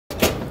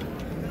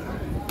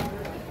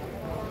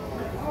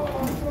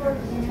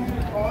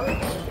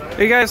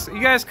You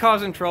guys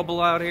causing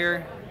trouble out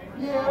here?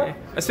 Yeah.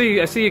 I see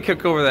you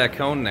kick over that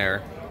cone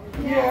there.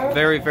 Yeah.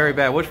 Very, very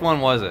bad. Which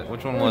one was it?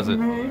 Which one was it?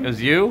 Me. It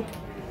was you?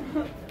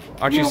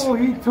 Aren't you? Well,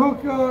 he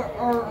took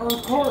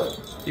our cart.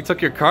 He took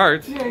your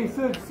cart? Yeah, he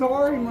said,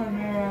 sorry, my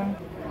man.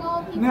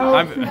 Well, if he No,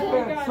 touches he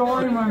said,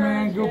 sorry, my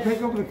man, go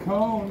pick up the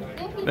cone.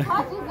 If he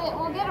touches it,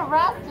 we'll get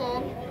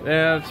arrested.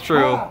 Yeah, that's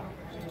true. Ah,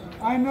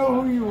 I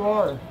know who you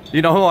are.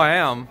 You know who I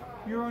am?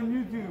 You're on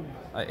YouTube.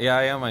 Yeah,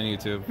 I am on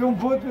YouTube. Don't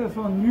put this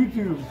on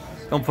YouTube.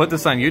 Don't put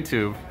this on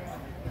YouTube.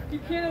 You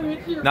can't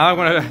admit to your Now I'm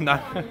gonna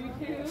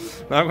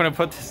YouTube. now I'm gonna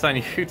put this on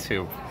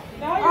YouTube.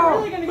 Now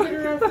you're really gonna get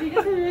arrested. You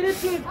just admitted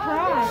to a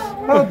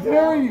crime. How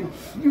dare you?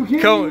 You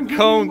can't Cone- use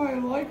cone- my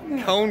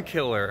likeness. Cone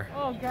killer.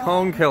 Oh, God.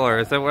 Cone killer.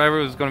 Is that what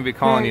everyone's gonna be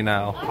calling you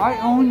now? I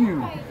own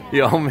you.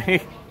 You owe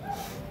me?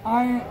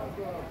 I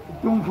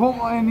don't put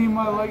any of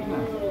my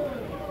likeness.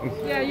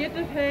 Yeah, you have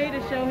to pay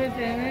to show his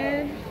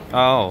image.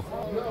 Oh.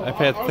 I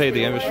have to pay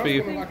the image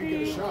fee.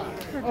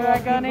 For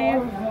drag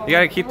gunning. You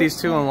gotta keep these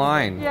two in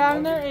line. Yeah,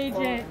 I'm their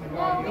agent.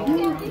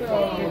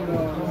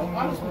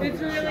 It's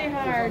really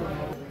hard.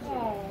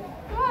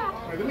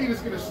 Let me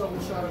just get a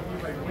shoulder shot of you,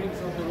 like win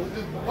something.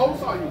 Just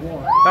post all you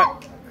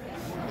want.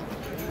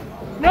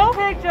 No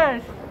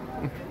pictures!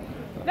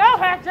 No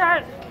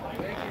pictures!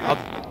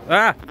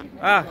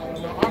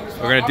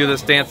 We're gonna do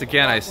this dance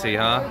again, I see,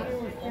 huh?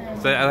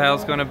 Is that how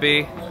it's gonna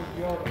be?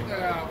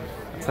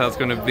 That's how it's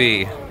gonna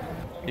be.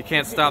 You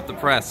can't stop the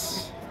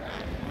press.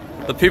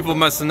 The people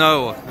must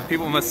know. The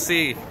people must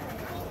see.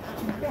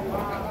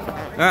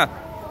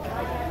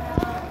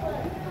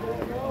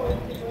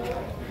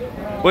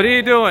 What are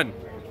you doing?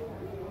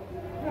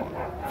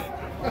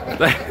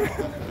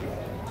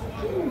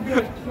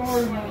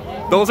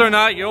 Those are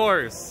not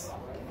yours.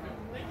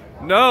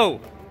 No.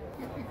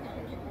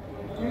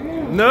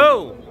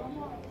 No.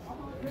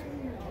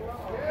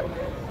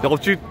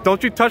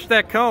 Don't you touch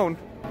that cone.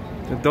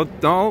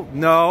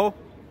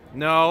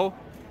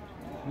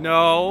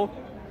 No.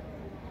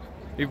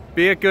 You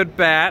be a good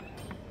bat.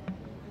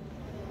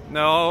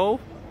 No.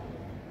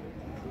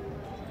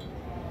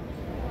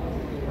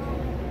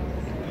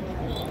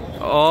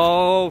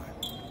 Oh.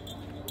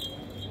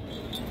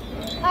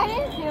 I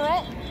didn't do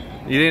it.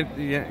 You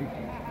didn't. Yeah,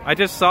 I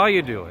just saw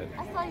you do it.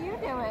 I saw you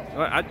do it.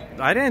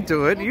 I didn't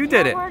do it. It's You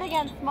did your it. word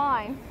against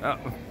mine.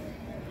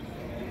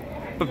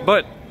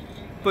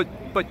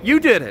 But you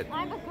did it.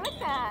 I'm a good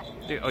bat.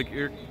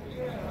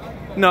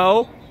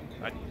 No.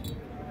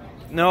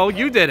 No,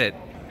 you did it.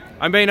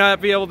 I may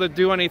not be able to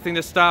do anything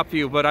to stop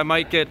you, but I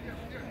might get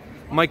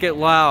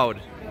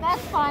loud.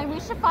 That's fine. We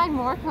should find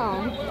more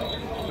cones.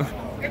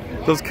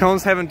 Those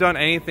cones haven't done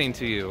anything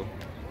to you.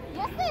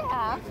 Yes, they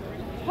have.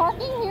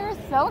 Parking here is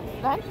so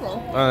expensive.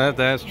 Oh,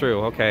 that's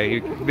true. Okay,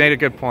 you made a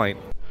good point.